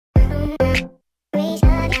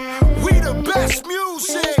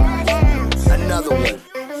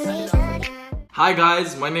Hi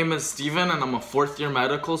guys, my name is Steven and I'm a 4th year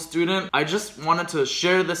medical student. I just wanted to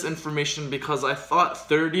share this information because I thought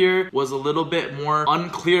 3rd year was a little bit more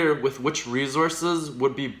unclear with which resources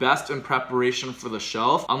would be best in preparation for the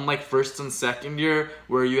shelf. Unlike 1st and 2nd year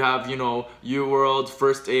where you have, UWorld,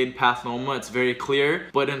 first aid, pathnoma, it's very clear.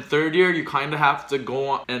 But in 3rd year, you kind of have to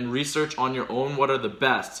go and research on your own what are the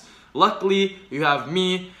best. Luckily, you have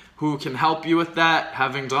me who can help you with that,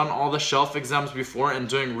 having done all the shelf exams before and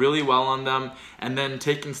doing really well on them, and then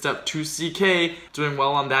taking step 2 CK, doing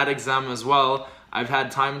well on that exam as well. I've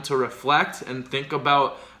had time to reflect and think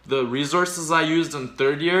about the resources I used in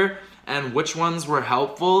 3rd year and which ones were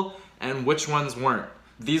helpful and which ones weren't.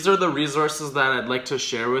 These are the resources that I'd like to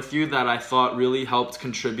share with you that I thought really helped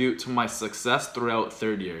contribute to my success throughout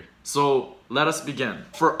 3rd year. So let us begin.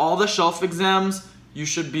 For all the shelf exams, you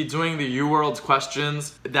should be doing the UWorld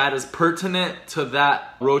questions that is pertinent to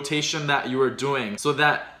that rotation that you are doing, so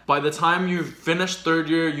that by the time you've finished 3rd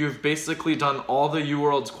year, you've basically done all the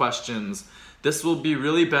UWorld questions. This will be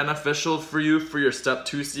really beneficial for you for your step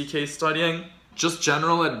 2 CK studying. Just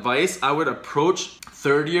general advice, I would approach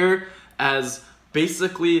 3rd year as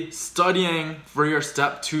basically studying for your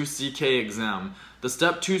step 2 CK exam. The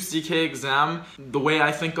step 2 CK exam, the way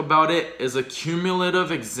I think about it, is a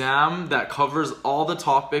cumulative exam that covers all the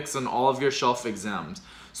topics in all of your shelf exams.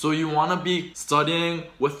 So you want to be studying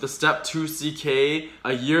with the step 2 CK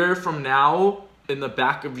a year from now in the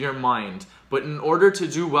back of your mind. But in order to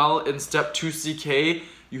do well in step 2 CK,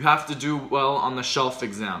 you have to do well on the shelf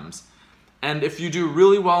exams. And if you do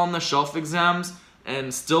really well on the shelf exams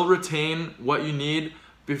and still retain what you need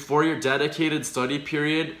before your dedicated study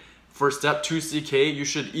period, for step 2 CK, you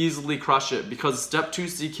should easily crush it, because step 2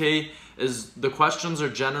 CK is, the questions are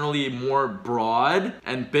generally more broad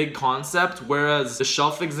and big concept, whereas the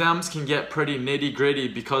shelf exams can get pretty nitty gritty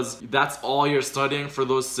because that's all you're studying for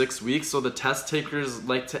those 6 weeks. So the test takers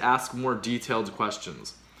like to ask more detailed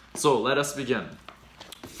questions. So let us begin.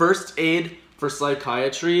 First aid for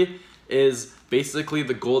psychiatry is basically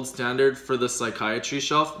the gold standard for the psychiatry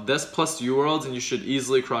shelf. This plus UWorld and you should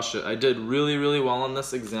easily crush it. I did really well on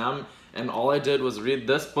this exam, and all I did was read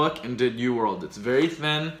this book and did UWorld. It's very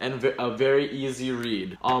thin and a very easy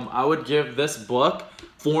read. I would give this book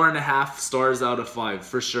 4.5 stars out of 5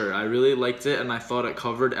 for sure. I really liked it and I thought it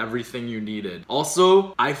covered everything you needed.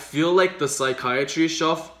 Also, I feel like the psychiatry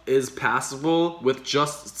shelf is passable with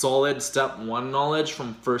just solid step 1 knowledge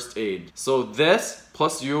from first aid. So this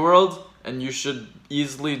plus UWorld, and you should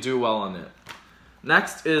easily do well on it.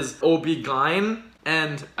 Next is OBGYN,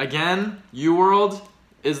 and again, UWorld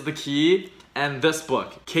is the key, and this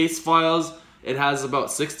book, Case Files, it has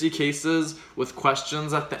about 60 cases with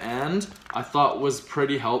questions at the end. I thought was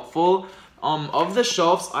pretty helpful. Of the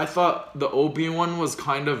shelves, I thought the OB one was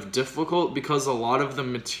kind of difficult because a lot of the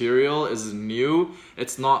material is new.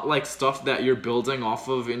 It's not like stuff that you're building off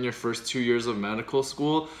of in your first 2 years of medical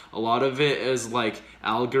school. A lot of it is like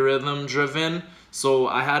algorithm driven. So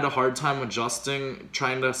I had a hard time adjusting,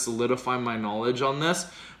 trying to solidify my knowledge on this.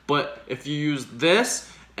 But if you use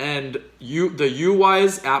this and the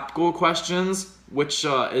UWise APGO questions, which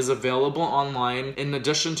is available online, in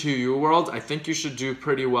addition to UWorld, I think you should do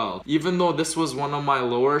pretty well. Even though this was one of my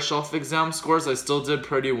lower shelf exam scores, I still did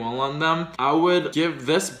pretty well on them. I would give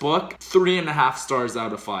this book 3.5 stars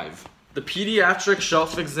out of 5. The pediatric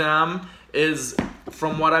shelf exam is,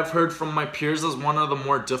 from what I've heard from my peers, is one of the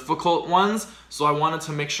more difficult ones, so I wanted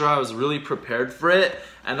to make sure I was really prepared for it.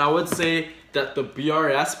 And I would say that the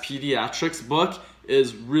BRS Pediatrics book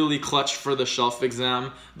is really clutch for the shelf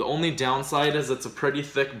exam. The only downside is it's a pretty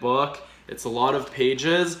thick book. It's a lot of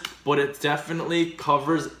pages, but it definitely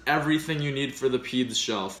covers everything you need for the peds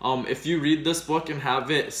shelf. If you read this book and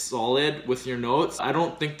have it solid with your notes, I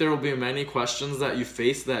don't think there will be many questions that you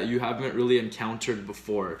face that you haven't really encountered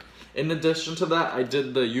before. In addition to that, I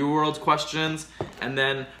did the UWorld questions, and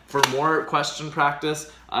then for more question practice,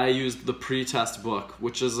 I used the pre-test book,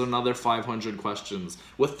 which is another 500 questions.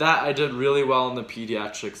 With that, I did really well in the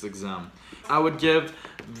pediatrics exam. I would give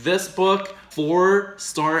this book 4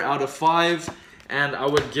 stars out of 5, and I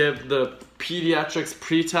would give the pediatrics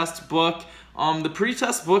pre-test book. The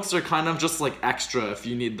pre-test books are kind of just like extra if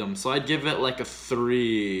you need them, so I'd give it like a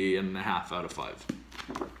 3.5 out of 5.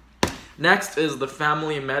 Next is the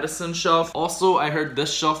family medicine shelf. Also, I heard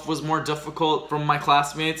this shelf was more difficult from my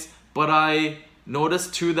classmates, but I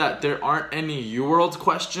noticed too that there aren't any UWorld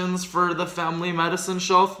questions for the family medicine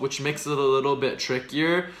shelf, which makes it a little bit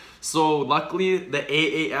trickier. So luckily, the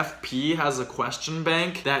AAFP has a question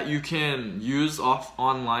bank that you can use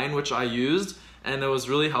online, which I used, and it was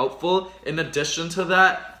really helpful. In addition to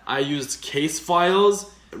that, I used Case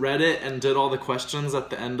Files read it and did all the questions at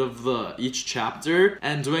the end of each chapter,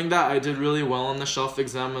 and doing that I did really well on the shelf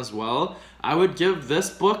exam as well. I would give this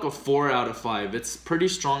book a 4 out of 5. It's pretty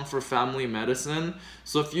strong for family medicine.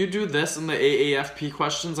 So if you do this in the AAFP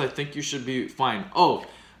questions, I think you should be fine. Oh,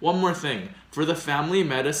 one more thing. For the family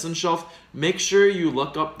medicine shelf, make sure you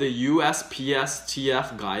look up the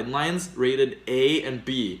USPSTF guidelines rated A and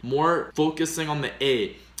B, more focusing on the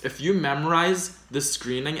A. If you memorize the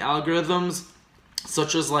screening algorithms,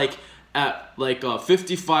 such as like a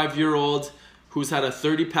 55-year-old who's had a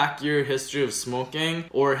 30-pack year history of smoking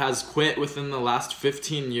or has quit within the last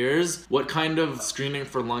 15 years, what kind of screening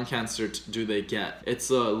for lung cancer do they get? It's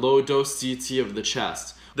a low-dose CT of the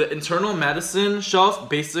chest. The internal medicine shelf,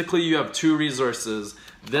 basically you have 2 resources.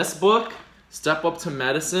 This book, Step Up to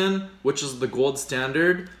Medicine, which is the gold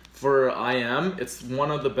standard for IM. It's one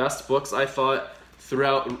of the best books I thought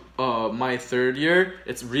throughout my 3rd year.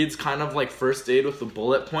 It reads kind of like first aid with the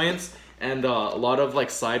bullet points and a lot of like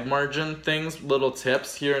side margin things, little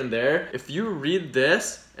tips here and there. If you read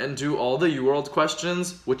this and do all the UWorld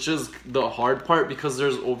questions, which is the hard part because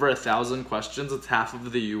there's over 1,000 questions, it's half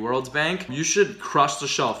of the UWorld bank, you should crush the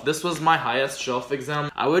shelf. This was my highest shelf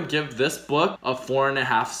exam. I would give this book a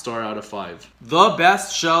 4.5 star out of 5. The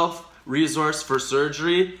best shelf resource for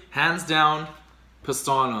surgery, hands down,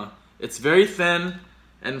 Pestana. It's very thin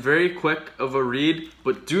and very quick of a read,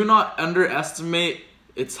 but do not underestimate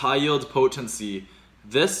its high yield potency.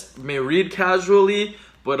 This may read casually,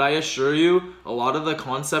 but I assure you a lot of the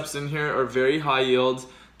concepts in here are very high yield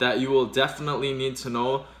that you will definitely need to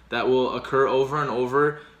know, that will occur over and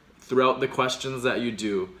over throughout the questions that you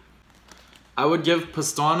do. I would give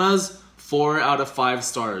Pestana's 4 out of 5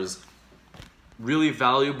 stars. Really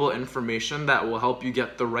valuable information that will help you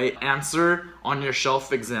get the right answer on your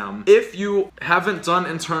shelf exam. If you haven't done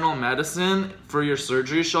internal medicine for your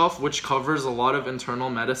surgery shelf, which covers a lot of internal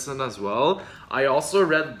medicine as well, I also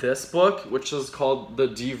read this book, which is called the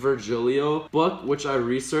Devirgilio book, which I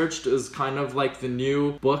researched is kind of like the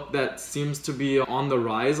new book that seems to be on the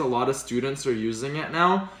rise. A lot of students are using it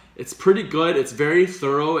now. It's pretty good. It's very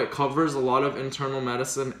thorough. It covers a lot of internal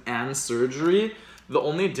medicine and surgery. The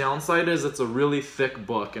only downside is it's a really thick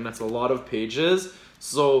book and it's a lot of pages.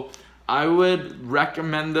 So I would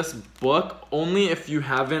recommend this book only if you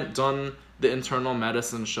haven't done the internal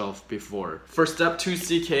medicine shelf before. For Step 2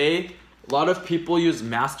 CK, a lot of people use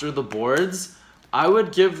Master the Boards. I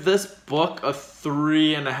would give this book a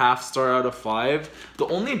 3.5 star out of 5. The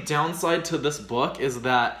only downside to this book is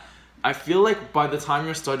that I feel like by the time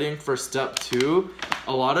you're studying for Step 2,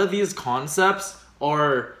 a lot of these concepts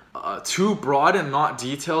are too broad and not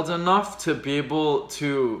detailed enough to be able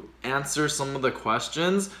to answer some of the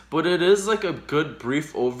questions, but it is like a good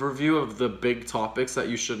brief overview of the big topics that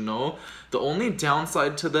you should know. The only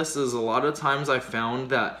downside to this is a lot of times I found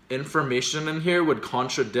that information in here would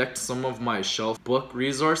contradict some of my shelf book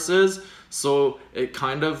resources, so it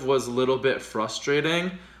kind of was a little bit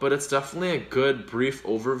frustrating, but it's definitely a good brief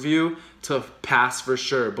overview to pass for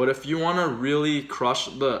sure. But if you want to really crush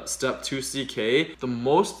the Step 2 CK, the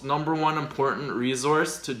most #1 important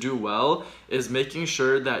resource to do well is making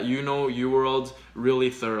sure that you know UWorld really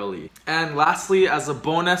thoroughly. And lastly, as a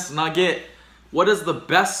bonus nugget, what is the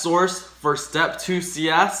best source for Step 2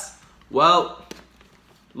 CS? Well,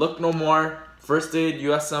 look no more. First Aid,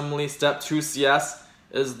 USMLE, Step 2 CS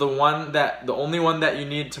is the only one that you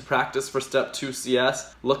need to practice for Step 2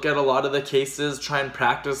 CS. Look at a lot of the cases, try and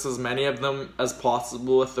practice as many of them as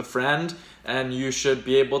possible with a friend, and you should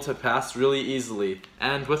be able to pass really easily.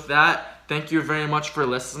 And with that, thank you very much for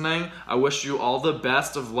listening. I wish you all the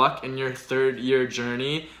best of luck in your 3rd year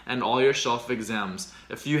journey and all your shelf exams.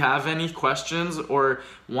 If you have any questions or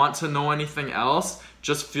want to know anything else,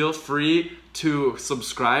 just feel free to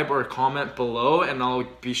subscribe or comment below and I'll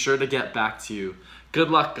be sure to get back to you. Good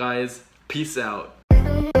luck, guys. Peace out. We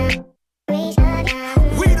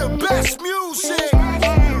the best music.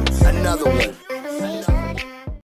 Another one.